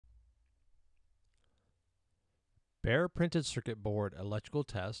Bare Printed Circuit Board Electrical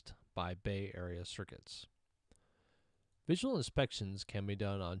Test by Bay Area Circuits. Visual inspections can be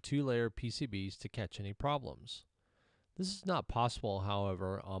done on two-layer PCBs to catch any problems. This is not possible,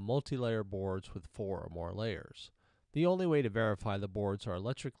 however, on multi-layer boards with 4 or more layers. The only way to verify the boards are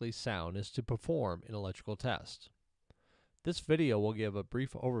electrically sound is to perform an electrical test. This video will give a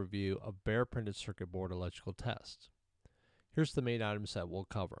brief overview of Bare Printed Circuit Board Electrical Test. Here's the main items that we'll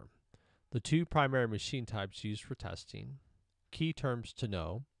cover: the 2 primary machine types used for testing, key terms to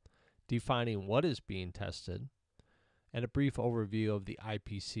know, defining what is being tested, and a brief overview of the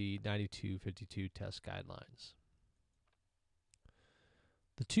IPC 9252 test guidelines.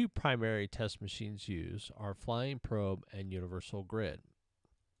 The 2 primary test machines used are flying probe and universal grid.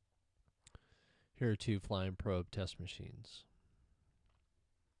 Here are 2 flying probe test machines.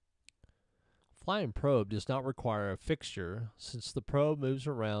 Flying probe does not require a fixture since the probe moves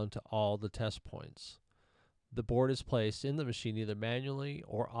around to all the test points. The board is placed in the machine either manually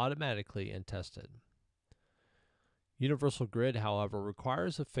or automatically and tested. Universal grid, however,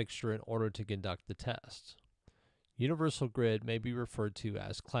 requires a fixture in order to conduct the test. Universal grid may be referred to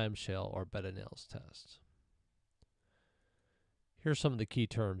as clamshell or bed of nails test. Here are some of the key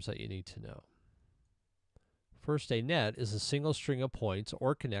terms that you need to know. First, a net is a single string of points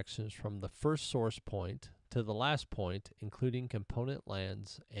or connections from the first source point to the last point, including component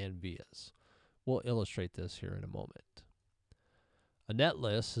lands and vias. We'll illustrate this here in a moment. A net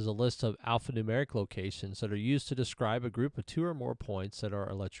list is a list of alphanumeric locations that are used to describe a group of 2 or more points that are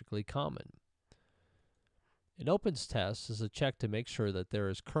electrically common. An opens test is a check to make sure that there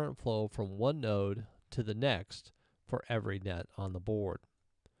is current flow from one node to the next for every net on the board.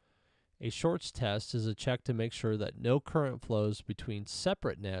 A shorts test is a check to make sure that no current flows between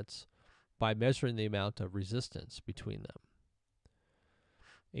separate nets by measuring the amount of resistance between them.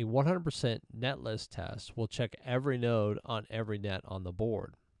 A 100% net list test will check every node on every net on the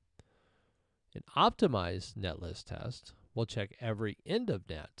board. An optimized net list test will check every end of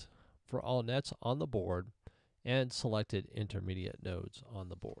net for all nets on the board and selected intermediate nodes on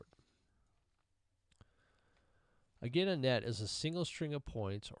the board. Again, a net is a single string of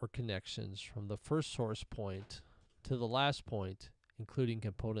points or connections from the first source point to the last point, including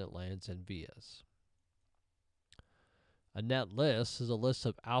component lands and vias. A net list is a list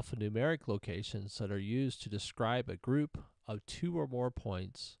of alphanumeric locations that are used to describe a group of 2 or more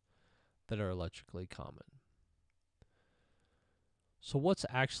points that are electrically common. So what's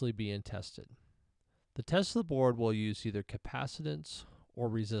actually being tested? The test of the board will use either capacitance or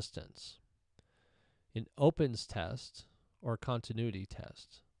resistance. An opens test or continuity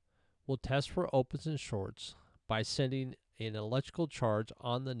test will test for opens and shorts by sending an electrical charge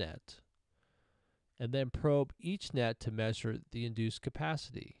on the net and then probe each net to measure the induced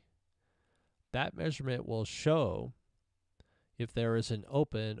capacity. That measurement will show if there is an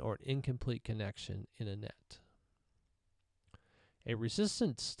open or an incomplete connection in a net. A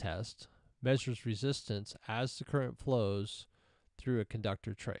resistance test measures resistance as the current flows through a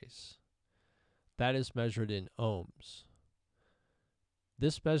conductor trace. That is measured in ohms.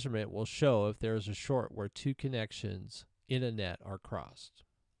 This measurement will show if there is a short where 2 connections in a net are crossed.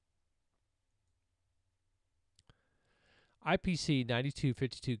 IPC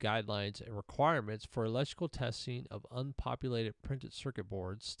 9252 guidelines and requirements for electrical testing of unpopulated printed circuit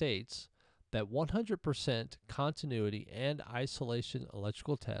boards states that 100% continuity and isolation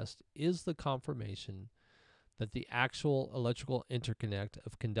electrical test is the confirmation that the actual electrical interconnect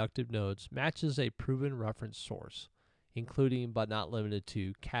of conductive nodes matches a proven reference source, including but not limited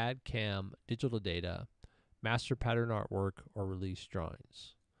to CAD/CAM digital data, master pattern artwork, or release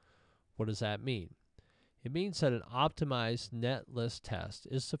drawings. What does that mean? It means that an optimized net list test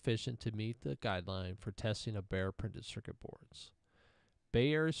is sufficient to meet the guideline for testing of bare printed circuit boards.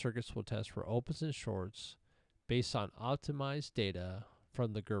 Bay Area Circuits will test for opens and shorts based on optimized data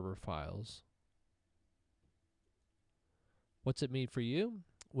from the Gerber files. What's it mean for you?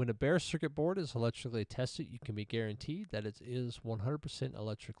 When a bare circuit board is electrically tested, you can be guaranteed that it is 100%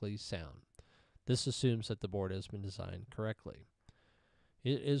 electrically sound. This assumes that the board has been designed correctly.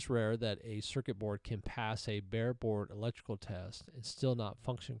 It is rare that a circuit board can pass a bare board electrical test and still not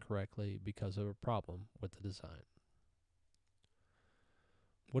function correctly because of a problem with the design.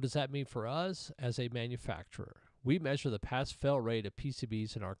 What does that mean for us as a manufacturer? We measure the pass-fail rate of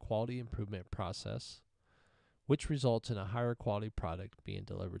PCBs in our quality improvement process, which results in a higher quality product being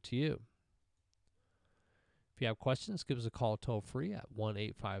delivered to you. If you have questions, give us a call toll-free at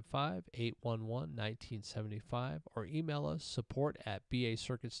 1-855-811-1975 or email us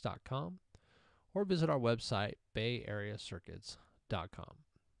support@bacircuits.com or visit our website bayareacircuits.com.